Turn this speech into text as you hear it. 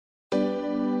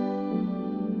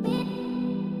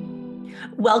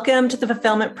Welcome to the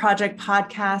Fulfillment Project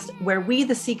podcast, where we,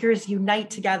 the seekers, unite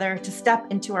together to step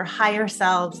into our higher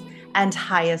selves and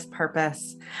highest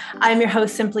purpose. I'm your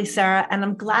host, Simply Sarah, and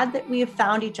I'm glad that we have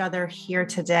found each other here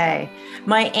today.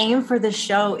 My aim for this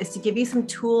show is to give you some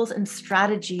tools and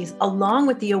strategies, along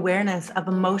with the awareness of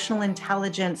emotional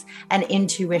intelligence and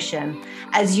intuition,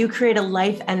 as you create a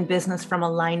life and business from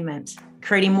alignment,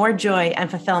 creating more joy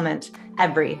and fulfillment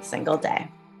every single day.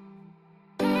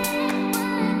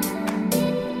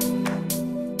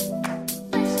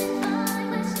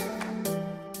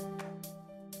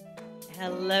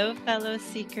 Hello, fellow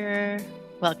seeker.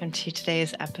 Welcome to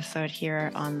today's episode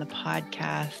here on the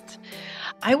podcast.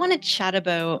 I want to chat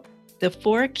about the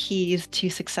 4 keys to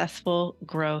successful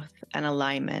growth and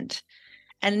alignment.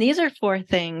 And these are 4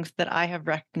 things that I have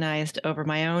recognized over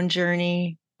my own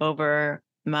journey, over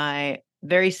my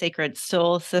very sacred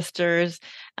soul sisters,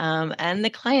 and the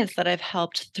clients that I've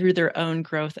helped through their own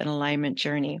growth and alignment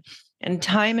journey. And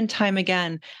time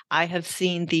again, I have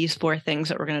seen these 4 things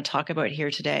that we're going to talk about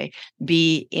here today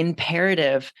be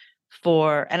imperative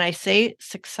for, and I say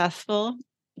successful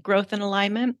growth and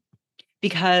alignment,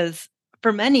 because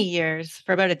for many years,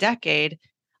 for about a decade,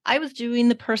 I was doing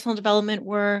the personal development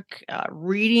work,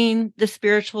 reading the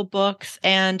spiritual books,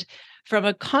 and from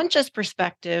a conscious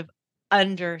perspective,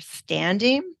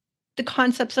 understanding the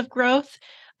concepts of growth,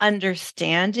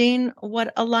 understanding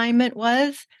what alignment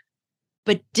was,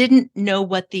 but didn't know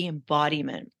what the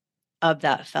embodiment of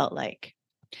that felt like.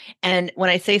 And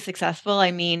when I say successful, I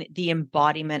mean the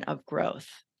embodiment of growth.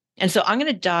 And so I'm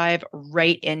going to dive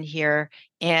right in here,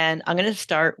 and I'm going to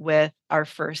start with our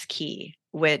first key,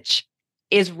 which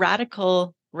is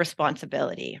radical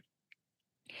responsibility.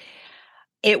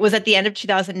 It was at the end of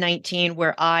 2019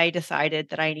 where I decided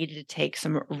that I needed to take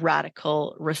some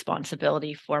radical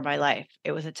responsibility for my life.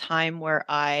 It was a time where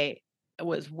I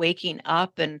was waking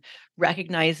up and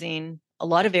recognizing a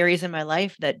lot of areas in my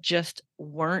life that just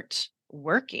weren't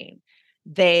working.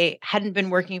 They hadn't been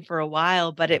working for a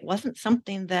while, but it wasn't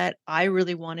something that I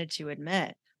really wanted to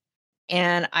admit.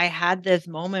 And I had this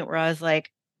moment where I was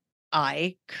like,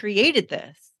 I created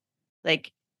this.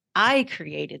 Like, I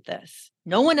created this.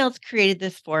 No one else created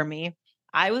this for me.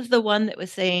 I was the one that was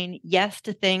saying yes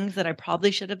to things that I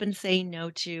probably should have been saying no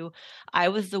to. I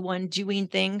was the one doing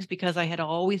things because I had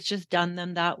always just done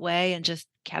them that way and just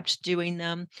kept doing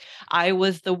them. I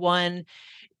was the one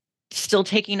still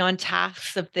taking on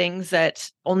tasks of things that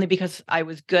only because I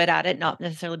was good at it, not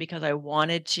necessarily because I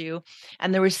wanted to.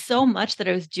 And there was so much that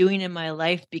I was doing in my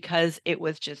life because it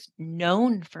was just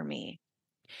known for me.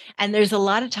 And there's a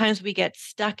lot of times we get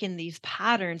stuck in these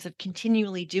patterns of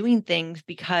continually doing things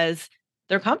because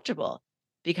they're comfortable,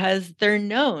 because they're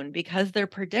known, because they're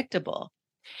predictable.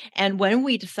 And when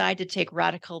we decide to take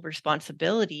radical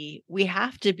responsibility, we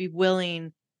have to be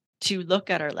willing to look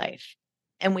at our life,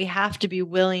 and we have to be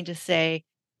willing to say,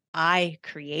 I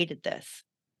created this.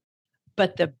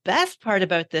 But the best part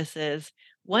about this is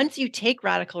once you take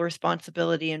radical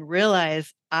responsibility and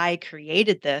realize I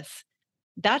created this,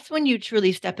 that's when you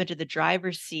truly step into the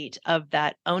driver's seat of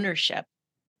that ownership,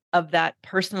 of that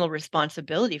personal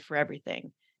responsibility for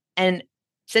everything. And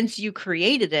since you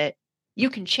created it, you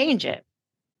can change it,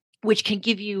 which can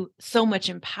give you so much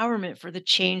empowerment for the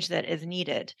change that is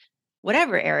needed,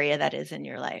 whatever area that is in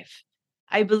your life.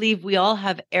 I believe we all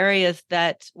have areas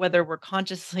that, whether we're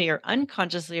consciously or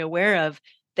unconsciously aware of,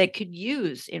 that could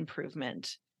use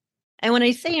improvement. And when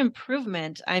I say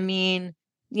improvement, I mean,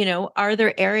 are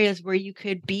there areas where you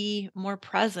could be more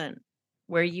present,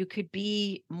 where you could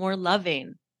be more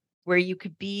loving, where you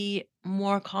could be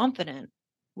more confident,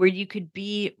 where you could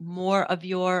be more of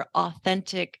your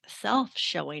authentic self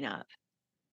showing up?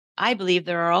 I believe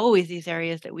there are always these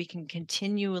areas that we can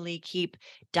continually keep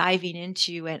diving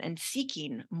into and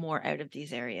seeking more out of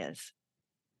these areas.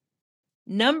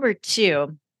 Number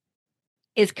 2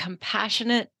 is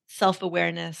compassionate self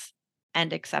awareness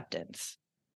and acceptance.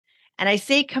 And I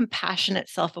say compassionate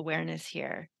self awareness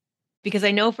here because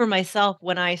I know for myself,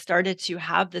 when I started to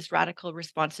have this radical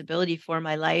responsibility for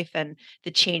my life and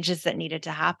the changes that needed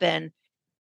to happen,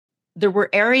 there were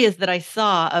areas that I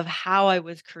saw of how I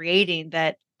was creating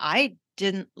that I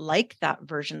didn't like that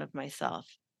version of myself.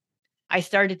 I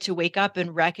started to wake up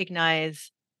and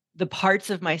recognize the parts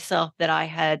of myself that I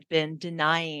had been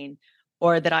denying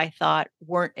or that I thought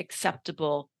weren't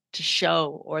acceptable to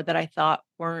show or that I thought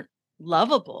weren't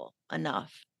lovable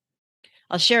enough.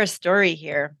 I'll share a story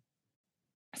here.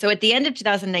 So at the end of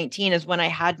 2019 is when I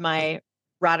had my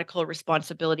radical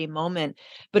responsibility moment,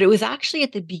 but it was actually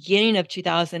at the beginning of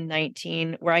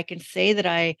 2019 where I can say that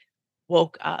I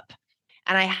woke up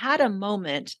and I had a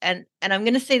moment, and I'm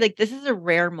going to say, like, this is a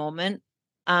rare moment.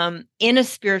 In a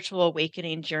spiritual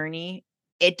awakening journey,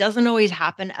 it doesn't always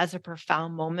happen as a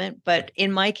profound moment, but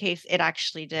in my case, it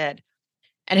actually did.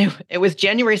 And it was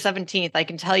January 17th. I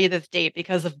can tell you this date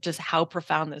because of just how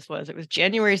profound this was. It was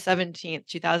January 17th,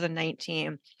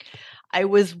 2019. I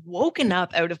was woken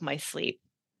up out of my sleep.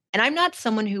 And I'm not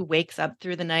someone who wakes up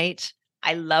through the night.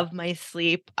 I love my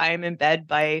sleep. I'm in bed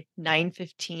by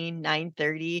 9:15,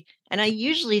 9:30, and I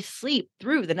usually sleep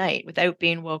through the night without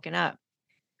being woken up.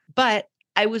 But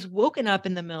I was woken up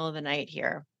in the middle of the night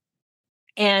here,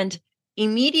 and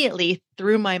immediately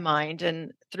through my mind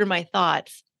and through my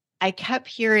thoughts, I kept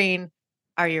hearing,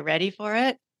 "Are you ready for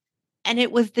it?" And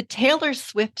it was the Taylor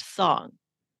Swift song,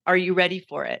 "Are You Ready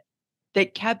for It?"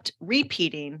 that kept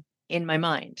repeating in my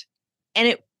mind. And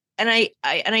it and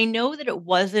I know that it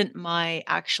wasn't my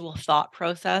actual thought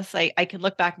process. I can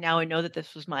look back now and know that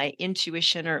this was my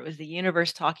intuition or it was the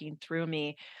universe talking through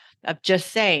me of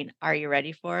just saying, "Are you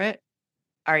ready for it?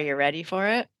 Are you ready for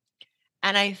it?"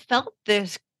 And I felt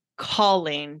this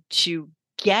calling to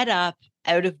get up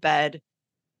out of bed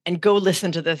and go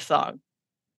listen to this song.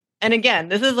 And again,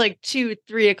 this is like 2,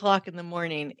 3 o'clock in the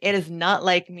morning. It is not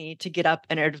like me to get up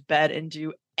and out of bed and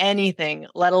do anything,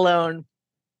 let alone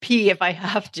pee if I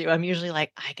have to. I'm usually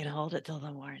like, I can hold it till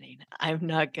the morning. I'm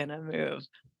not going to move.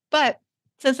 But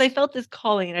since I felt this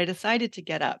calling and I decided to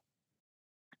get up,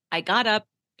 I got up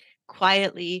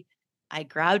quietly. I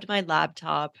grabbed my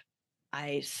laptop.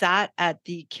 I sat at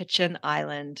the kitchen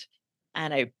island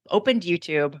and I opened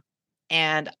YouTube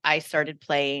and I started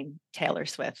playing Taylor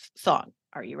Swift's song.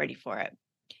 Are you ready for it?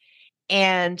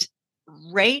 And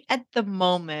right at the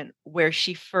moment where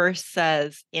she first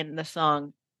says in the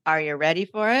song, "Are you ready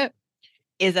for it?"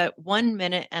 is at 1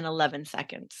 minute and 11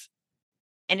 seconds.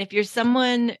 And if you're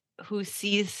someone who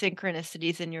sees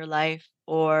synchronicities in your life,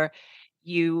 or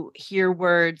you hear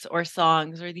words or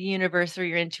songs, or the universe or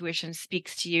your intuition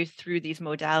speaks to you through these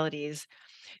modalities,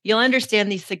 you'll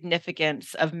understand the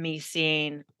significance of me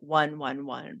seeing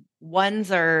 111.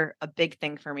 Ones are a big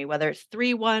thing for me, whether it's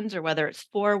 3 ones or whether it's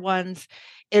 4 ones.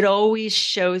 It always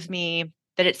shows me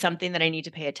that it's something that I need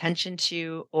to pay attention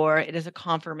to, or it is a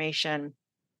confirmation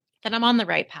that I'm on the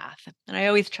right path. And I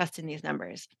always trust in these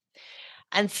numbers.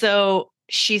 And so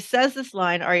she says this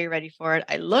line, "Are you ready for it?"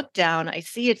 I look down, I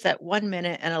see it's at 1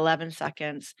 minute and 11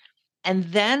 seconds. And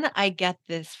then I get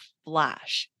this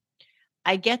flash.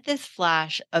 I get this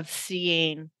flash of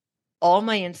seeing all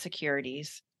my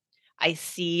insecurities. I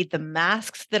see the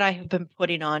masks that I have been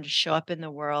putting on to show up in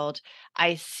the world.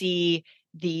 I see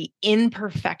the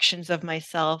imperfections of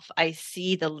myself. I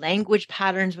see the language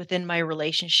patterns within my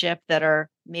relationship that are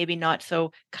maybe not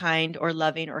so kind or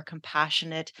loving or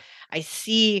compassionate. I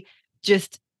see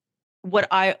just what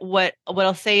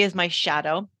I'll say is my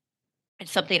shadow.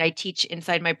 It's something I teach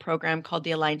inside my program called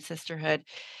the Aligned Sisterhood.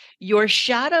 Your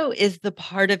shadow is the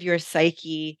part of your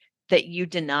psyche that you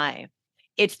deny.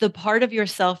 It's the part of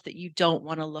yourself that you don't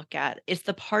want to look at. It's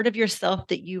the part of yourself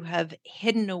that you have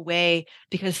hidden away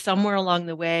because somewhere along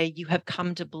the way you have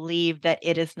come to believe that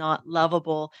it is not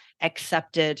lovable,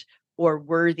 accepted, or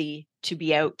worthy to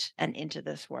be out and into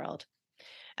this world.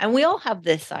 And we all have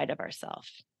this side of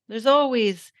ourselves. There's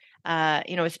always,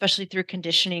 especially through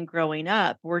conditioning growing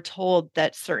up, we're told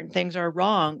that certain things are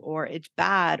wrong or it's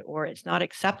bad or it's not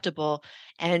acceptable.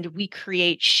 And we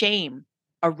create shame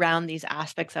around these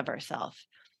aspects of ourselves.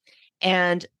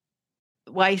 And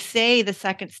why I say the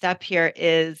second step here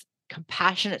is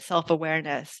compassionate self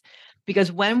awareness.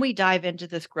 Because when we dive into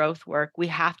this growth work, we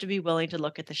have to be willing to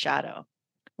look at the shadow,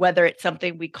 whether it's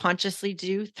something we consciously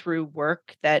do through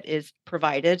work that is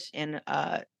provided in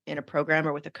a program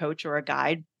or with a coach or a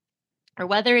guide, or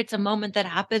whether it's a moment that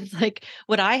happens like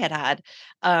what I had,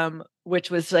 which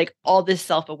was like all this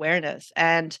self awareness.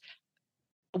 And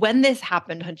when this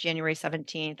happened on January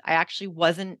 17th, I actually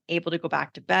wasn't able to go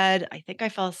back to bed. I think I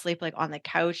fell asleep like on the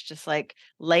couch, just like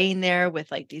laying there with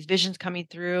like these visions coming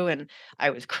through, and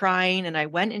I was crying and I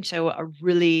went into a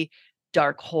really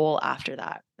dark hole after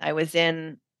that. I was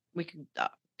in we could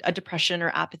a depression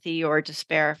or apathy or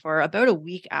despair for about a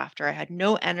week after. I had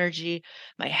no energy,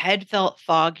 my head felt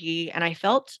foggy, and I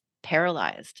felt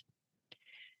paralyzed.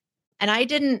 And I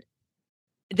didn't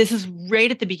this is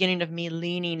right at the beginning of me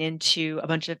leaning into a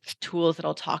bunch of tools that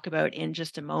I'll talk about in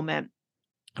just a moment.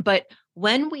 But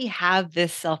when we have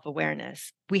this self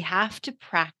awareness, we have to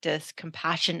practice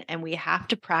compassion and we have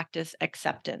to practice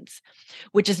acceptance,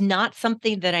 which is not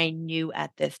something that I knew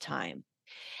at this time.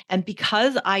 And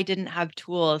because I didn't have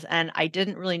tools and I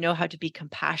didn't really know how to be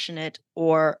compassionate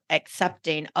or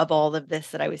accepting of all of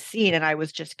this that I was seeing, and I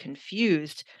was just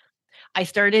confused, I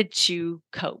started to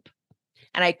cope.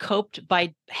 And I coped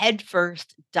by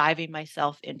headfirst diving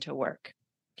myself into work.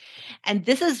 And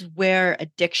this is where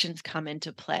addictions come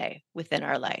into play within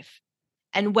our life.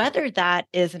 And whether that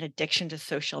is an addiction to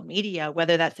social media,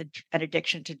 whether that's an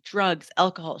addiction to drugs,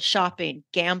 alcohol, shopping,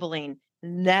 gambling,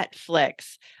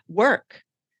 Netflix, work,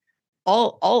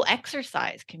 all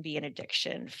exercise can be an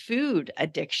addiction, food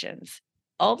addictions.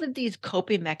 All of these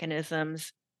coping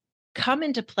mechanisms come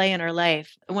into play in our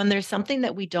life when there's something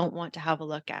that we don't want to have a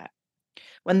look at,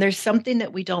 when there's something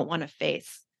that we don't want to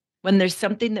face, when there's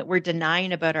something that we're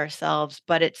denying about ourselves,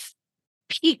 but it's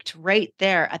peaked right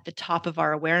there at the top of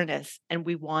our awareness and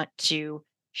we want to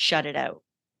shut it out.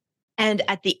 And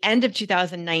at the end of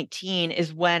 2019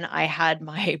 is when I had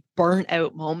my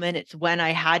burnout moment. It's when I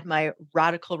had my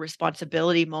radical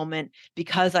responsibility moment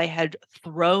because I had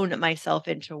thrown myself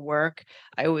into work.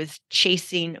 I was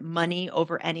chasing money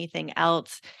over anything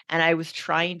else. And I was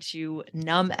trying to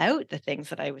numb out the things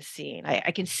that I was seeing.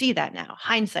 I can see that now.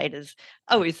 Hindsight is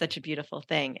always such a beautiful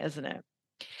thing, isn't it?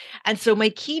 And so my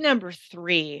key number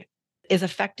 3 is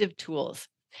effective tools.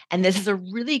 And this is a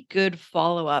really good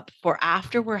follow-up for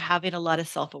after we're having a lot of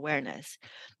self-awareness,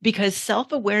 because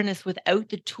self-awareness without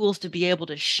the tools to be able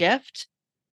to shift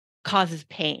causes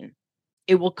pain.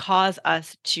 It will cause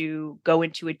us to go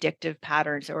into addictive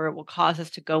patterns, or it will cause us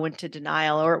to go into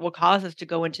denial, or it will cause us to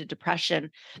go into depression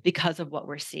because of what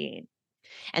we're seeing.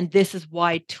 And this is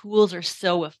why tools are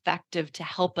so effective to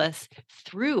help us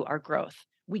through our growth.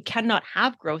 We cannot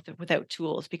have growth without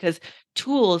tools because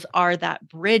tools are that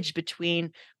bridge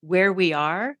between where we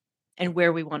are and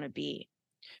where we want to be.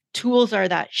 Tools are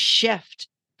that shift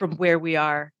from where we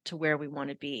are to where we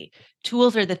want to be.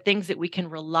 Tools are the things that we can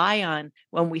rely on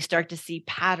when we start to see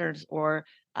patterns or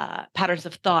patterns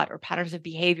of thought or patterns of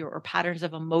behavior or patterns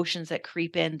of emotions that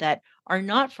creep in that are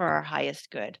not for our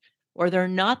highest good, or they're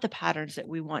not the patterns that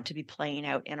we want to be playing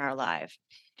out in our life.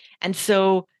 And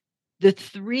so the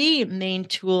three main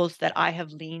tools that I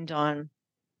have leaned on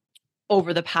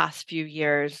over the past few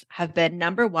years have been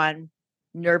number one,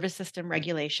 nervous system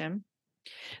regulation.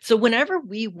 So, whenever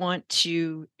we want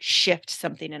to shift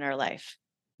something in our life,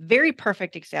 very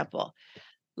perfect example.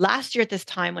 Last year at this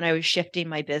time, when I was shifting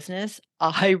my business,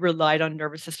 I relied on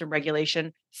nervous system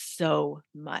regulation so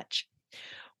much.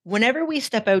 Whenever we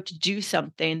step out to do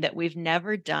something that we've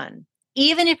never done,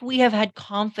 even if we have had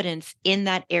confidence in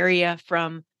that area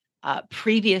from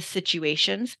previous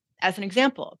situations, as an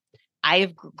example, I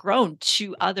have grown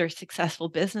two other successful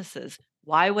businesses.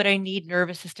 Why would I need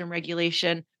nervous system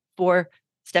regulation for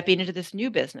stepping into this new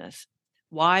business?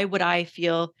 Why would I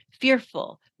feel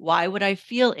fearful? Why would I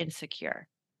feel insecure?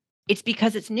 It's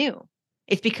because it's new.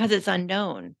 It's because it's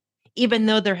unknown. Even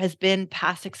though there has been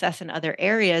past success in other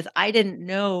areas, I didn't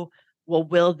know, well,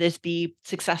 will this be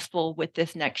successful with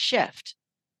this next shift?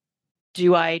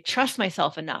 Do I trust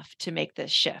myself enough to make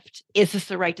this shift? Is this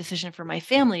the right decision for my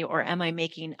family or am I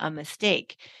making a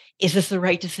mistake? Is this the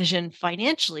right decision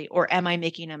financially or am I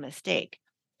making a mistake?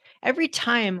 Every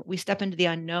time we step into the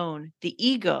unknown, the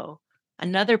ego,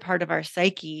 another part of our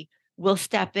psyche, will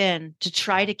step in to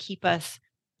try to keep us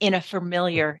in a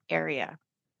familiar area.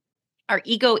 Our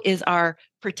ego is our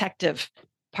protective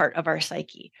part of our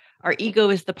psyche. Our ego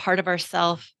is the part of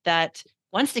ourself that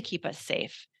wants to keep us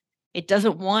safe. It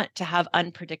doesn't want to have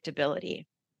unpredictability.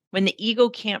 When the ego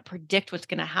can't predict what's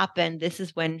going to happen, this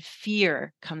is when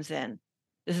fear comes in.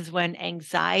 This is when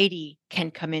anxiety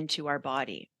can come into our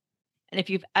body. And if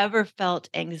you've ever felt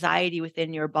anxiety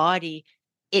within your body,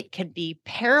 it can be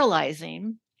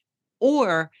paralyzing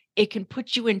or it can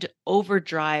put you into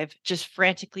overdrive, just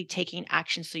frantically taking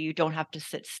action so you don't have to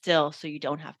sit still, so you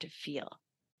don't have to feel.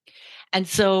 And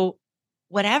so,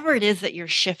 whatever it is that you're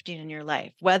shifting in your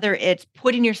life, whether it's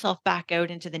putting yourself back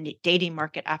out into the dating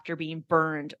market after being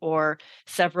burned or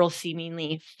several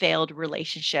seemingly failed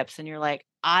relationships, and you're like,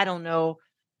 I don't know,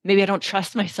 maybe I don't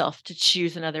trust myself to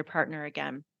choose another partner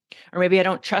again. Or maybe I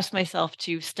don't trust myself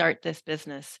to start this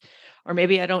business. Or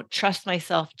maybe I don't trust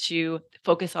myself to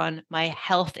focus on my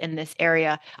health in this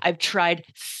area. I've tried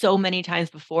so many times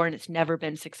before and it's never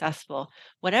been successful.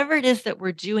 Whatever it is that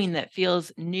we're doing that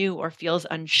feels new or feels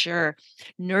unsure,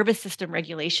 nervous system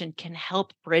regulation can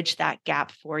help bridge that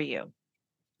gap for you.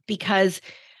 Because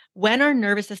when our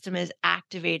nervous system is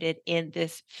activated in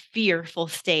this fearful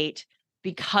state,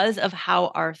 because of how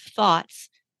our thoughts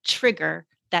trigger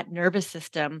that nervous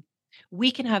system, we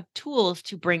can have tools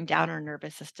to bring down our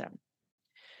nervous system.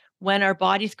 When our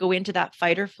bodies go into that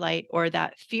fight or flight or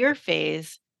that fear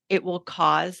phase, it will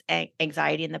cause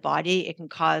anxiety in the body. It can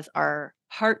cause our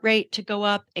heart rate to go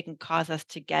up. It can cause us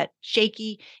to get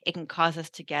shaky. It can cause us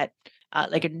to get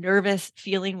like a nervous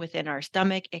feeling within our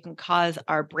stomach. It can cause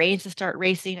our brains to start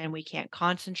racing and we can't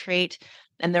concentrate.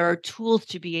 And there are tools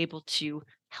to be able to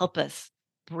help us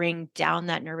bring down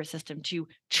that nervous system, to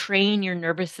train your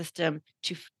nervous system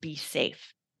to be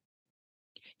safe.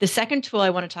 The second tool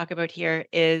I want to talk about here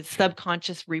is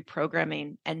subconscious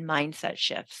reprogramming and mindset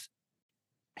shifts.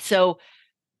 So,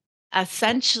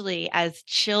 essentially, as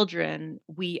children,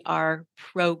 we are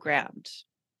programmed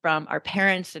from our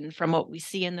parents and from what we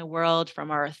see in the world,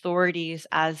 from our authorities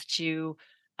as to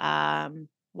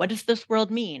what does this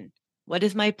world mean? What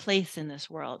is my place in this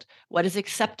world? What is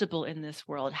acceptable in this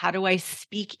world? How do I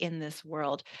speak in this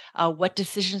world? What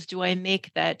decisions do I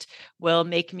make that will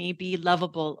make me be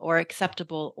lovable or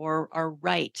acceptable or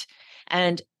right?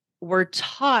 And we're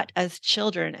taught as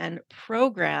children and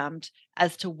programmed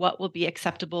as to what will be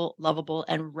acceptable, lovable,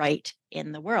 and right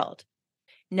in the world.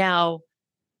 Now,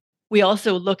 we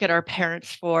also look at our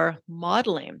parents for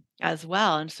modeling as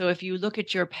well. And so if you look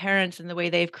at your parents and the way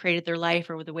they've created their life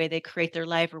or the way they create their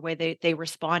life or the way they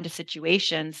respond to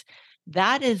situations,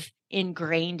 that is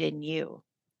ingrained in you.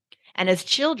 And as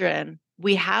children,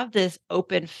 we have this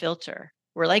open filter.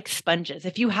 We're like sponges.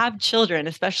 If you have children,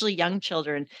 especially young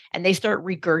children, and they start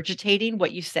regurgitating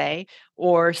what you say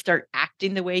or start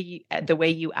acting the way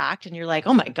you act, and you're like,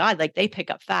 "Oh my God, like they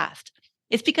pick up fast."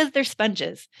 It's because they're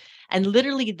sponges. And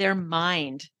literally their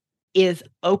mind is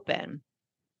open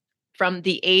from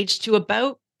the age to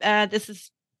about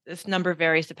this number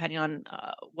varies depending on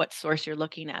what source you're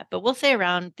looking at, but we'll say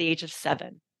around the age of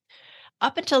 7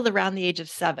 up until around the age of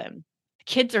 7,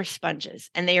 kids are sponges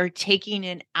and they are taking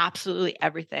in absolutely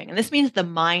everything. And this means the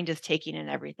mind is taking in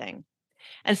everything.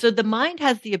 And so the mind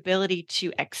has the ability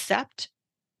to accept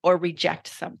or reject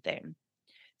something.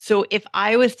 So if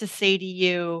I was to say to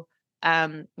you,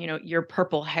 your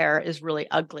purple hair is really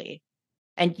ugly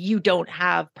and you don't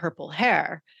have purple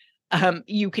hair,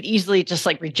 you could easily just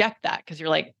like reject that because you're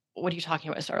like, what are you talking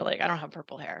about, Sarah? Like, I don't have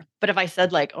purple hair. But if I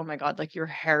said like, oh my God, like your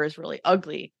hair is really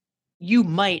ugly, you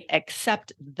might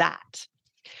accept that.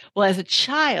 Well, as a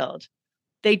child,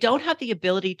 they don't have the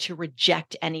ability to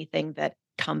reject anything that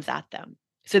comes at them.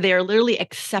 So they are literally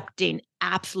accepting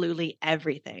absolutely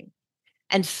everything.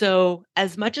 And so,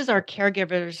 as much as our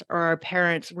caregivers or our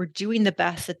parents were doing the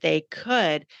best that they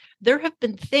could, there have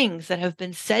been things that have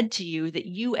been said to you that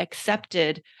you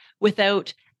accepted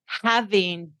without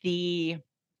having the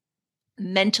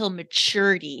mental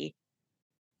maturity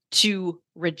to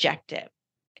reject it.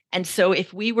 And so,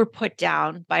 if we were put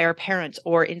down by our parents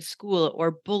or in school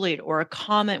or bullied or a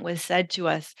comment was said to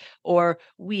us or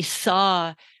we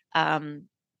saw um,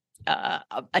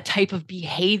 a type of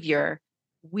behavior,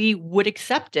 we would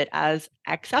accept it as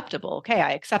acceptable. Okay,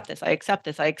 I accept this. I accept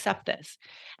this. I accept this.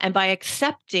 And by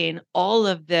accepting all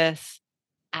of this,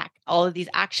 all of these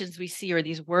actions we see, or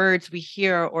these words we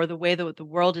hear, or the way that the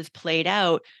world is played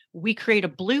out, we create a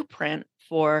blueprint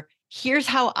for here's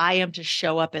how I am to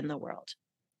show up in the world.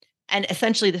 And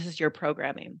essentially, this is your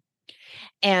programming.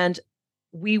 And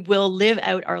we will live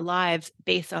out our lives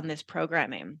based on this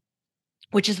programming,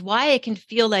 which is why it can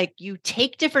feel like you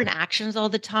take different actions all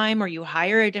the time, or you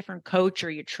hire a different coach, or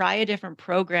you try a different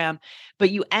program, but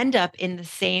you end up in the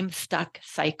same stuck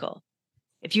cycle.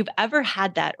 If you've ever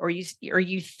had that, or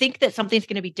you think that something's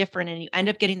going to be different and you end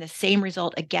up getting the same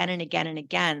result again and again and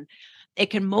again, it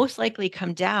can most likely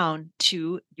come down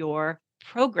to your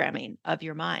programming of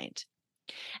your mind.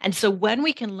 And so when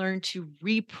we can learn to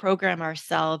reprogram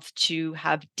ourselves to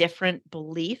have different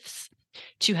beliefs,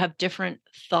 to have different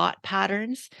thought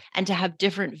patterns, and to have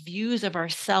different views of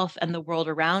ourself and the world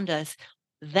around us,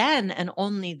 then and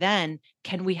only then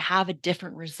can we have a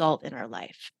different result in our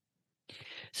life.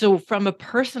 So from a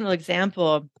personal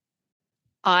example,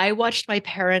 I watched my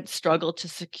parents struggle to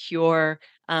secure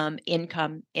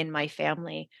income in my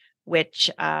family,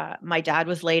 which my dad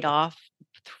was laid off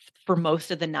for most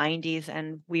of the 90s,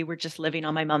 and we were just living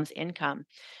on my mom's income.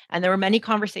 And there were many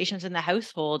conversations in the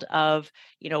household of,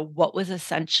 what was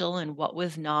essential and what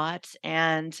was not.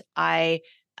 And I,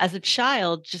 as a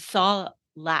child, just saw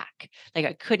lack. Like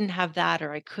I couldn't have that,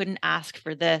 or I couldn't ask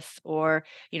for this, or,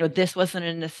 this wasn't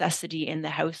a necessity in the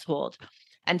household.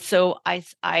 And so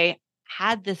I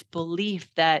had this belief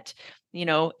that,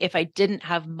 if I didn't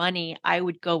have money, I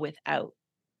would go without.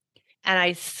 And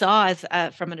I saw as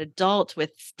from an adult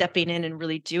with stepping in and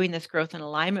really doing this growth and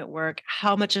alignment work,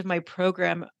 how much of my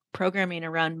programming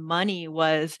around money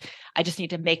was, I just need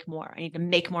to make more. I need to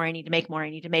make more. I need to make more. I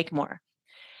need to make more.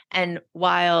 And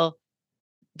while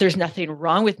there's nothing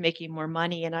wrong with making more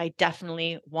money, and I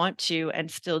definitely want to and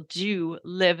still do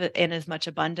live in as much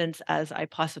abundance as I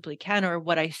possibly can, or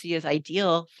what I see as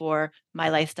ideal for my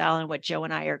lifestyle and what Joe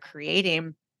and I are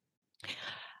creating.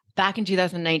 Back in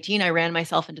 2019, I ran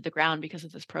myself into the ground because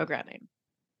of this programming.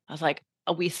 I was like,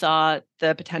 we saw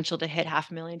the potential to hit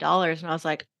 $500,000. And I was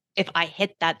like, if I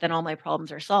hit that, then all my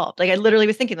problems are solved. Like I literally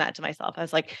was thinking that to myself. I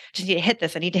was like, just need to hit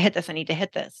this. I need to hit this. I need to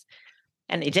hit this.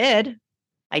 And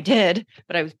I did,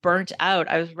 but I was burnt out.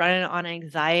 I was running on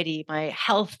anxiety. My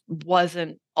health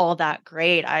wasn't all that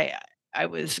great. I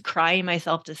was crying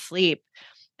myself to sleep.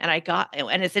 And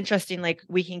it's interesting, like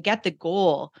we can get the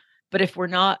goal, but if we're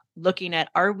not looking at,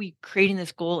 are we creating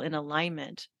this goal in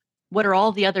alignment? What are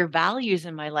all the other values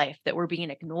in my life that were being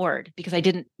ignored because I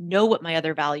didn't know what my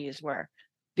other values were?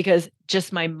 Because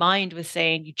just my mind was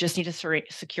saying, you just need to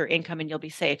secure income and you'll be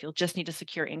safe. You'll just need to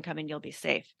secure income and you'll be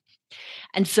safe.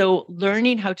 And so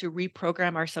learning how to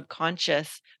reprogram our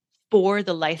subconscious for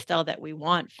the lifestyle that we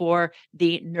want, for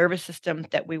the nervous system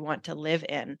that we want to live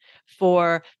in,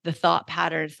 for the thought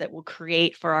patterns that will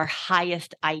create for our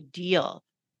highest ideal.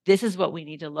 This is what we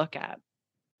need to look at.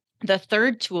 The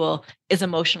third tool is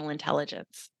emotional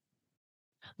intelligence,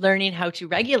 learning how to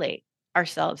regulate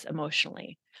ourselves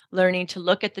emotionally, learning to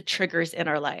look at the triggers in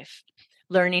our life,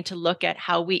 learning to look at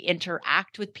how we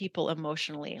interact with people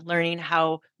emotionally, learning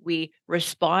how we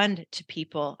respond to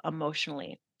people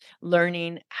emotionally,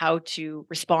 learning how to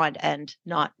respond and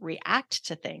not react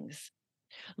to things,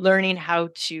 learning how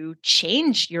to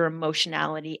change your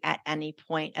emotionality at any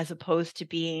point as opposed to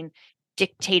being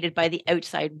dictated by the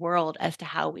outside world as to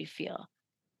how we feel.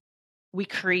 We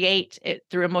create it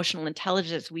through emotional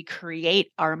intelligence, we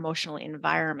create our emotional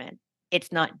environment.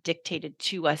 It's not dictated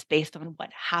to us based on what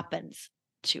happens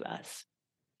to us.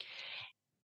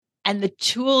 And the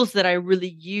tools that I really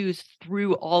use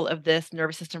through all of this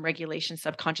nervous system regulation,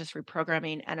 subconscious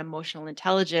reprogramming, and emotional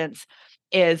intelligence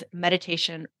is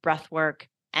meditation, breath work,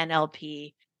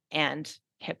 NLP, and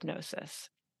hypnosis.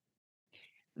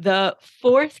 The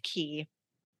fourth key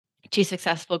to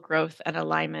successful growth and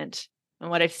alignment, and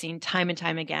what I've seen time and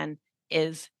time again,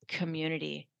 is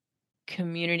community.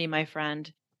 Community, my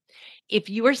friend. If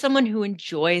you are someone who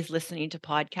enjoys listening to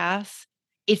podcasts,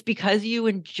 it's because you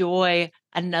enjoy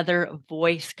another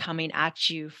voice coming at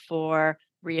you for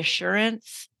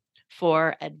reassurance,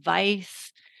 for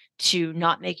advice, to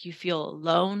not make you feel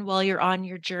alone while you're on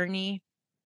your journey.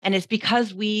 And it's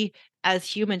because we, as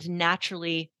humans,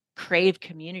 naturally crave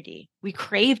community. We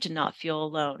crave to not feel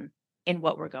alone in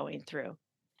what we're going through.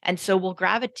 And so we'll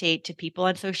gravitate to people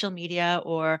on social media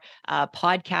or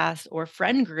podcasts or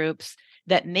friend groups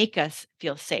that make us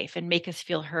feel safe and make us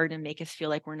feel heard and make us feel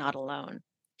like we're not alone.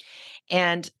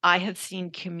 And I have seen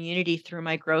community through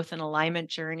my growth and alignment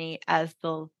journey as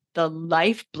the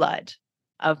lifeblood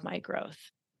of my growth.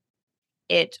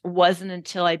 It wasn't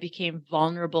until I became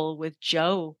vulnerable with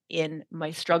Joe in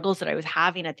my struggles that I was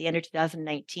having at the end of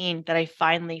 2019 that I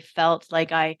finally felt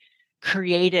like I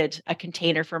created a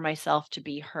container for myself to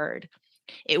be heard.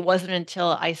 It wasn't until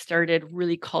I started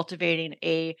really cultivating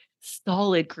a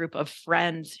solid group of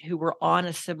friends who were on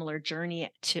a similar journey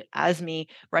to as me,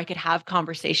 where I could have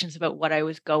conversations about what I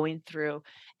was going through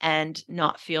and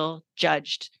not feel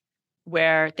judged,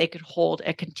 where they could hold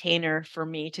a container for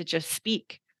me to just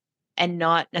speak and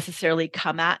not necessarily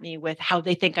come at me with how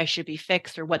they think I should be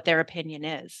fixed or what their opinion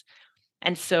is.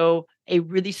 And so a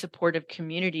really supportive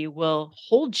community will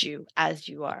hold you as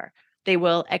you are. They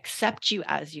will accept you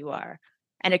as you are.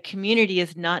 And a community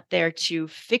is not there to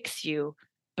fix you,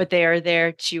 but they are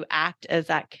there to act as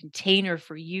that container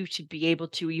for you to be able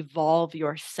to evolve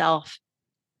yourself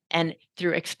and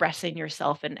through expressing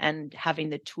yourself and having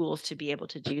the tools to be able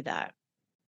to do that.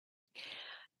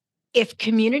 If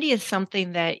community is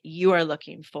something that you are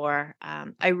looking for,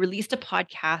 I released a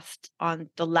podcast on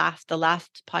the last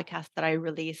podcast that I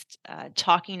released,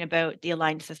 talking about the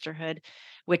Aligned Sisterhood,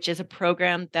 which is a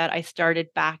program that I started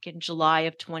back in July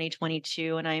of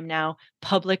 2022, and I am now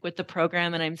public with the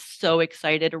program, and I'm so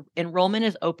excited. Enrollment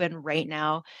is open right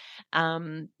now.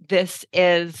 This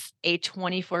is a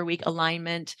 24-week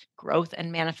alignment, growth,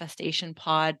 and manifestation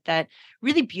pod that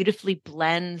really beautifully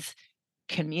blends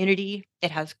community, it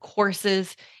has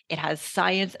courses, it has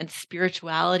science and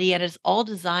spirituality, and it's all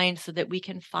designed so that we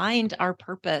can find our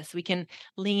purpose. We can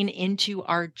lean into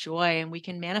our joy and we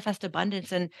can manifest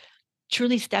abundance and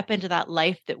truly step into that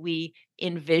life that we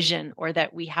envision or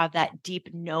that we have that deep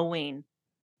knowing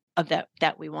of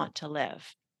that we want to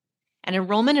live. And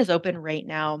enrollment is open right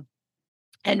now.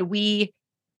 And we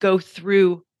go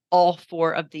through all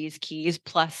four of these keys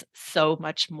plus so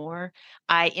much more.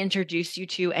 I introduce you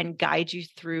to and guide you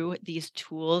through these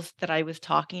tools that I was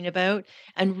talking about.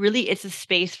 And really, it's a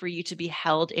space for you to be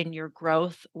held in your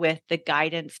growth with the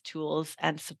guidance, tools,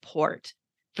 and support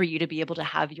for you to be able to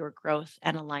have your growth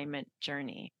and alignment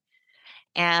journey.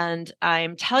 And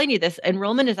I'm telling you this,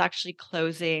 enrollment is actually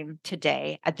closing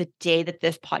today at the day that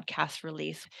this podcast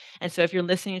release. And so if you're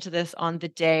listening to this on the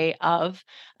day of,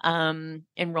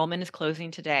 enrollment is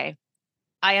closing today.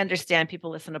 I understand people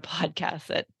listen to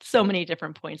podcasts at so many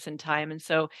different points in time. And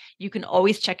so you can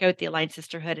always check out the Aligned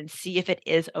Sisterhood and see if it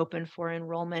is open for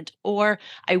enrollment, or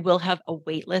I will have a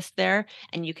wait list there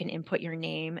and you can input your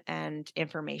name and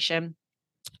information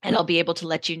and I'll be able to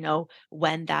let you know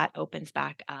when that opens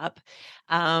back up.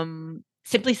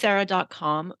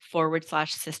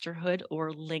 simplysarah.com/sisterhood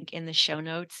or link in the show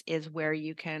notes is where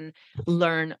you can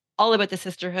learn all about the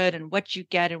sisterhood and what you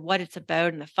get and what it's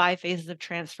about and the 5 phases of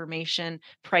transformation,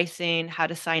 pricing, how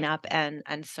to sign up and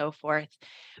so forth.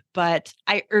 But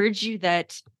I urge you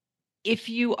that if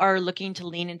you are looking to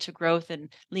lean into growth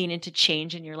and lean into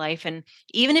change in your life, and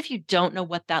even if you don't know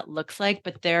what that looks like,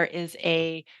 but there is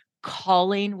a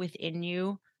calling within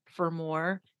you for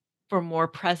more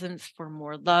presence, for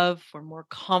more love, for more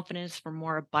confidence, for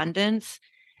more abundance,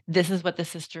 this is what the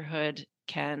sisterhood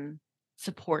can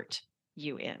support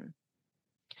you in.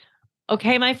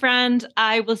 Okay, my friend,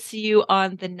 I will see you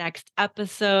on the next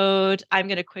episode. I'm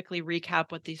going to quickly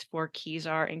recap what these 4 keys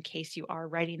are in case you are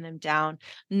writing them down.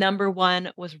 Number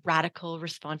 1 was radical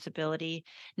responsibility.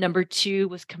 Number 2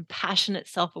 was compassionate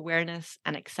self-awareness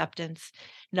and acceptance.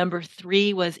 Number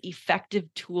 3 was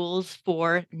effective tools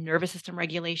for nervous system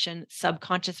regulation,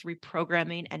 subconscious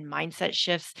reprogramming, and mindset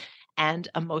shifts and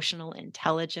emotional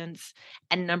intelligence.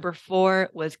 And number 4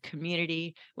 was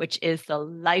community, which is the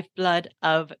lifeblood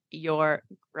of your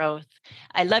growth.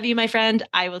 I love you, my friend.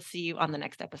 I will see you on the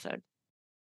next episode.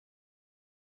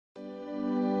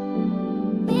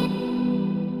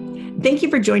 Thank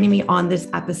you for joining me on this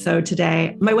episode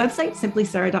today. My website,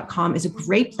 simplysarah.com, is a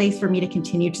great place for me to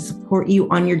continue to support you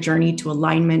on your journey to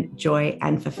alignment, joy,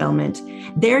 and fulfillment.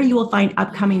 There you will find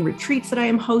upcoming retreats that I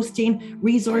am hosting,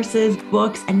 resources,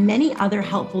 books, and many other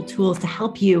helpful tools to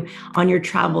help you on your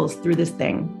travels through this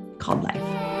thing called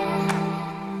life.